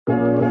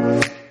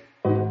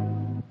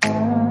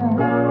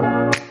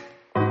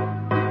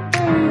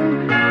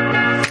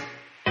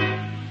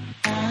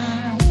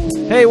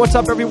Hey, what's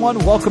up,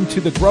 everyone? Welcome to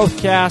the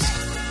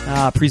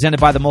Growthcast, presented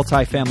by the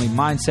Multifamily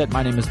Mindset.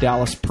 My name is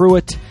Dallas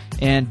Pruitt,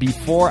 and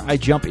before I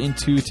jump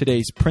into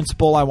today's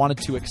principle, I wanted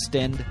to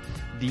extend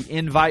the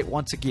invite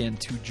once again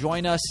to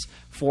join us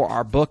for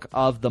our book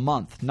of the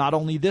month. Not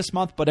only this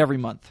month, but every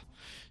month.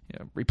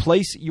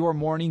 Replace your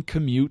morning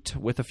commute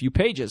with a few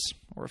pages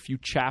or a few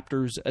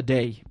chapters a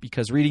day,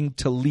 because reading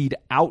to lead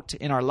out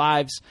in our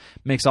lives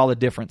makes all the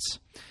difference.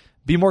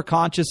 Be more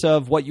conscious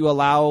of what you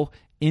allow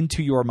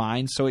into your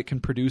mind so it can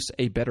produce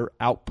a better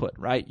output,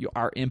 right?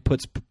 Our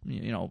inputs,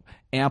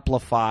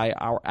 amplify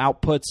our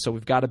outputs, so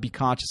we've got to be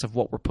conscious of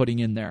what we're putting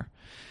in there.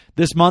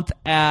 This month,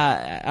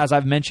 as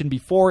I've mentioned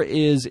before,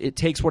 is It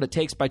Takes What It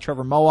Takes by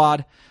Trevor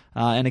Moawad.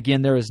 And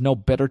again, there is no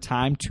better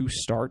time to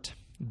start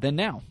than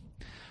now.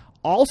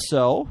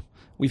 Also,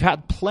 we've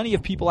had plenty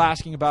of people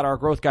asking about our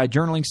Growth Guide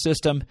journaling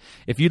system.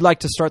 If you'd like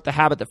to start the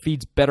habit that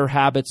feeds better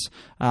habits,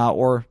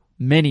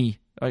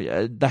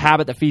 the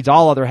habit that feeds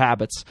all other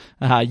habits,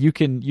 you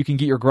can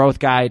get your Growth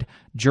Guide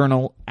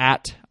journal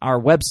at our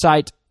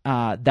website.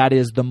 That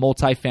is the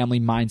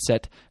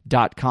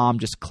multifamilymindset.com.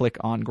 Just click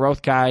on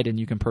Growth Guide and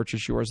you can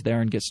purchase yours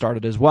there and get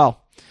started as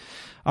well.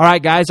 All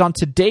right, guys, on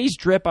today's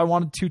drip, I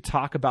wanted to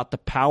talk about the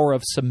power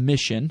of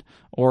submission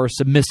or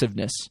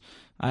submissiveness.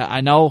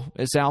 I know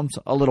it sounds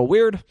a little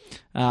weird,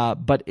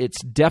 but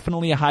it's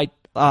definitely a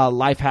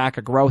life hack,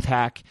 a growth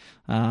hack,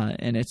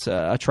 and it's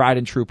a tried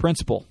and true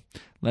principle.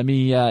 Let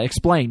me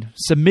explain.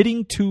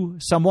 Submitting to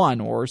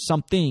someone or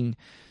something,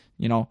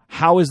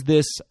 how is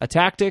this a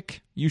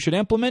tactic you should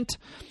implement?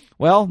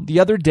 Well,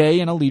 the other day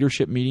in a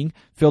leadership meeting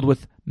filled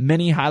with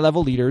many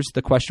high-level leaders,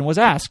 the question was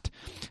asked,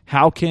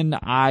 how can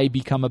I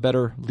become a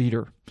better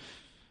leader?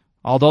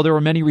 Although there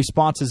were many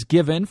responses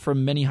given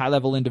from many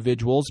high-level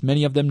individuals,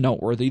 many of them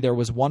noteworthy, there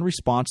was one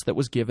response that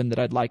was given that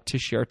I'd like to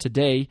share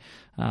today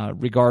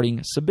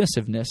regarding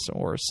submissiveness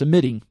or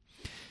submitting.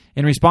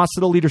 In response to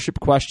the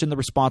leadership question, the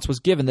response was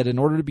given that in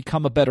order to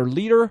become a better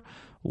leader,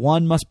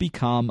 one must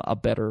become a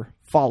better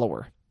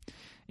follower.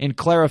 In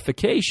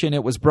clarification,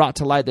 it was brought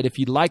to light that if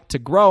you'd like to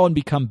grow and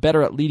become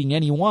better at leading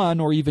anyone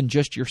or even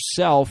just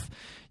yourself,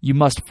 you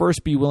must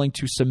first be willing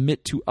to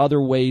submit to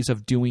other ways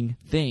of doing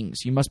things.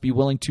 You must be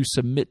willing to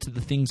submit to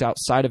the things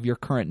outside of your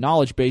current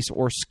knowledge base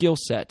or skill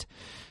set.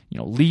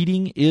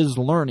 Leading is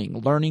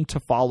learning to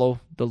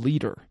follow the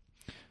leader,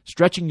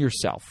 stretching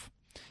yourself,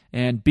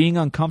 and being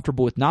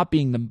uncomfortable with not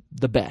being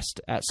the best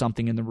at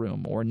something in the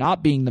room or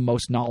not being the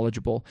most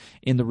knowledgeable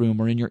in the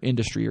room or in your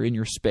industry or in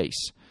your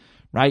space,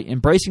 right?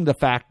 Embracing the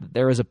fact that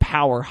there is a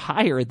power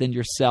higher than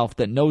yourself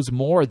that knows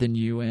more than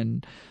you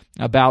and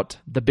about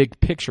the big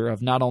picture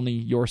of not only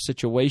your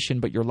situation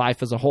but your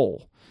life as a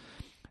whole.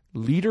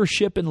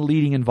 Leadership and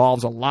leading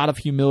involves a lot of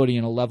humility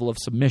and a level of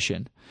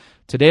submission.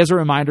 Today is a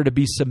reminder to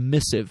be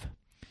submissive.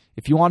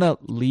 If you want to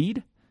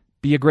lead,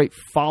 be a great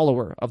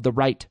follower of the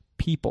right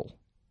people,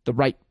 the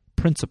right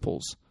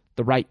principles,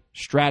 the right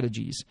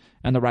strategies,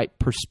 and the right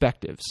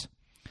perspectives.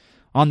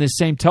 On this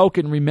same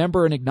token,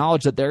 remember and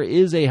acknowledge that there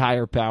is a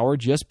higher power.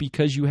 Just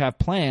because you have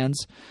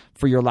plans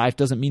for your life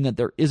doesn't mean that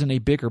there isn't a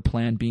bigger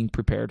plan being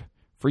prepared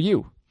for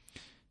you.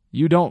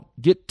 You don't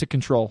get to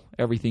control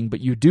everything, but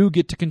you do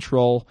get to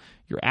control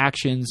your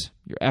actions,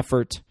 your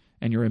effort,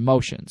 and your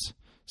emotions.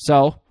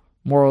 So,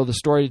 moral of the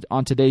story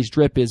on today's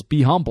drip is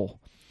be humble,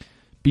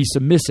 be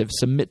submissive,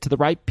 submit to the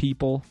right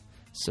people,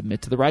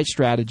 submit to the right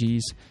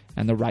strategies,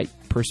 and the right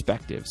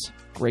perspectives.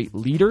 Great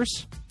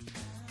leaders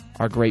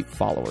are great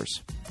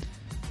followers.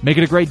 Make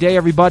it a great day,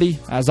 everybody.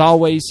 As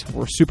always,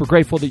 we're super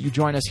grateful that you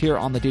join us here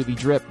on the Daily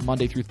Drip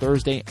Monday through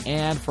Thursday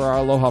and for our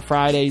Aloha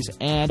Fridays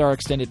and our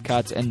extended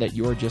cuts, and that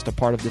you're just a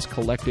part of this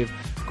collective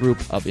group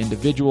of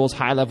individuals,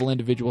 high-level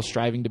individuals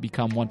striving to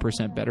become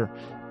 1% better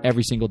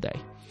every single day.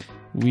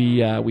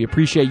 We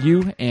appreciate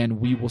you,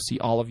 and we will see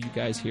all of you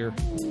guys here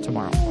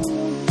tomorrow.